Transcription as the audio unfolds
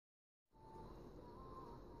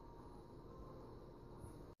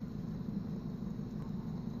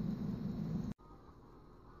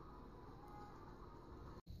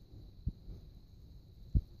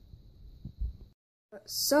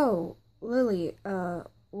So, Lily,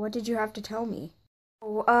 what did you have to tell me?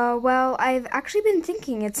 Oh, well, I've actually been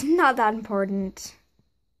thinking it's not that important.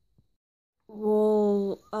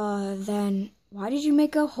 Well, then, why did you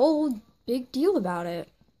make a whole big deal about it?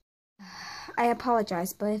 I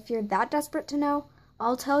apologize, but if you're that desperate to know,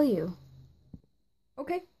 I'll tell you.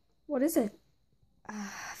 Okay, what is it?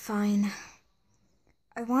 Fine.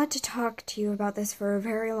 I wanted to talk to you about this for a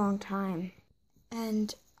very long time,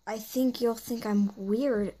 and I think you'll think I'm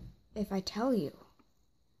weird if I tell you.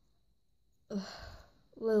 Ugh,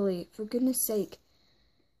 Lily, for goodness sake.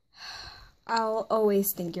 I'll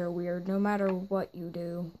always think you're weird, no matter what you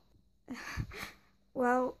do.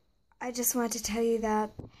 Well, I just wanted to tell you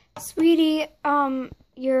that, sweetie,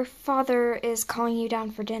 your father is calling you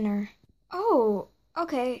down for dinner. Oh,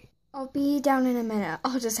 okay. I'll be down in a minute.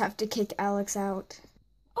 I'll just have to kick Alex out.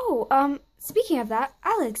 Oh, speaking of that,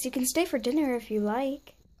 Alex, you can stay for dinner if you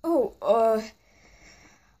like. Oh,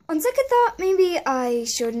 on second thought, maybe I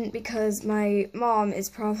shouldn't because my mom is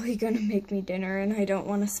probably gonna make me dinner and I don't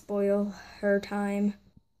want to spoil her time.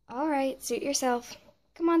 All right, suit yourself.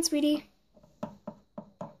 Come on, sweetie.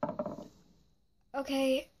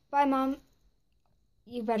 Okay, bye, Mom.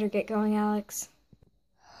 You better get going, Alex.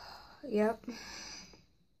 Yep.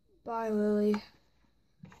 Bye, Lily.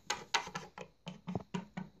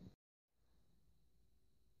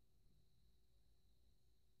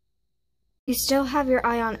 You still have your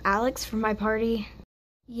eye on Alex for my party?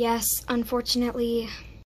 Yes, unfortunately.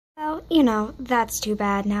 Well, that's too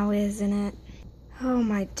bad now, isn't it? Oh,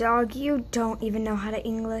 my dog, you don't even know how to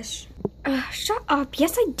English. Shut up.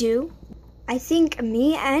 Yes, I do. I think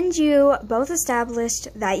me and you both established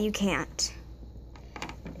that you can't.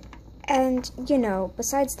 And,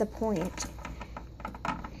 besides the point.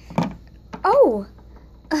 Oh!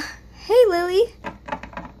 Hey, Lily!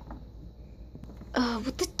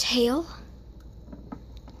 With the tail?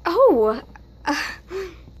 Oh!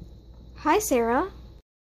 Hi, Sarah.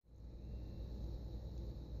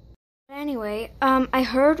 Anyway, I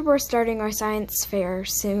heard we're starting our science fair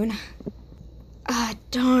soon.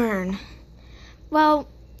 Darn. Well,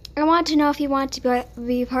 I want to know if you want to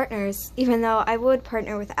be partners, even though I would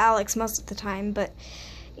partner with Alex most of the time, but,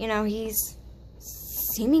 he's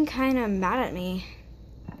seeming kind of mad at me.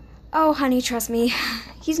 Oh, honey, trust me,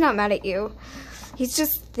 he's not mad at you. He's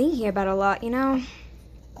just thinking about it a lot,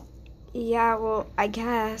 Yeah, well, I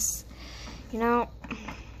guess.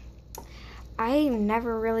 I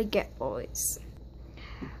never really get boys.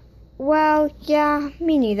 Well, yeah,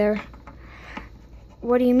 me neither.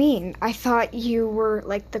 What do you mean? I thought you were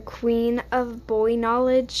like the queen of boy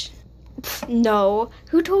knowledge. Pfft, no,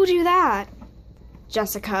 who told you that?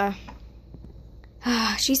 Jessica.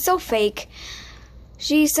 She's so fake.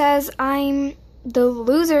 She says I'm the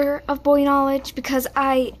loser of boy knowledge because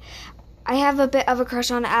I have a bit of a crush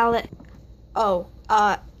on Alex. Oh,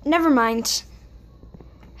 never mind.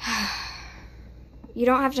 You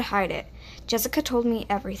don't have to hide it. Jessica told me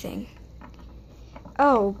everything.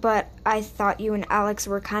 Oh, but I thought you and Alex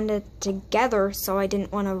were kinda together, so I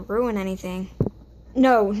didn't want to ruin anything.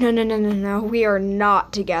 No, we are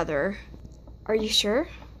not together. Are you sure?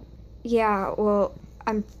 Yeah, well,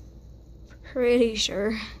 I'm pretty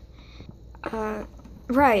sure.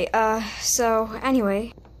 Right, so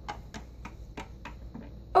anyway.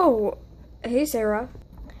 Oh, hey, Sarah.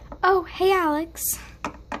 Oh, hey, Alex.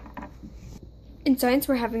 In science,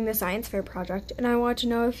 we're having the science fair project, and I want to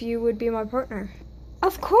know if you would be my partner.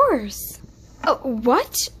 Of course. Oh,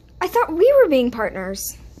 what? I thought we were being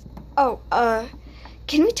partners. Oh,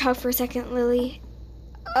 can we talk for a second, Lily?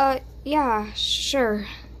 Yeah, sure.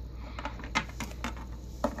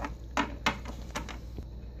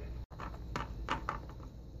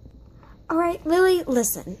 Alright, Lily,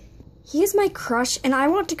 listen. He is my crush, and I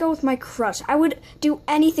want to go with my crush. I would do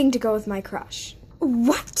anything to go with my crush.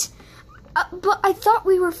 What? But I thought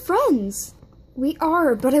we were friends. We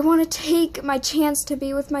are, but I want to take my chance to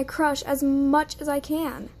be with my crush as much as I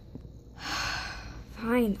can.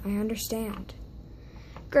 Fine, I understand.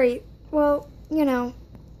 Great. Well,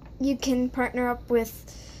 you can partner up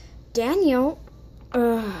with Daniel.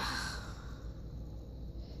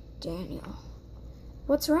 Daniel.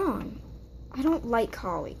 What's wrong? I don't like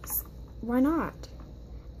colleagues. Why not?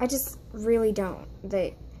 I just really don't.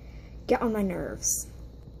 They get on my nerves.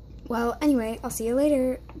 Well, anyway, I'll see you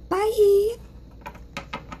later. Bye!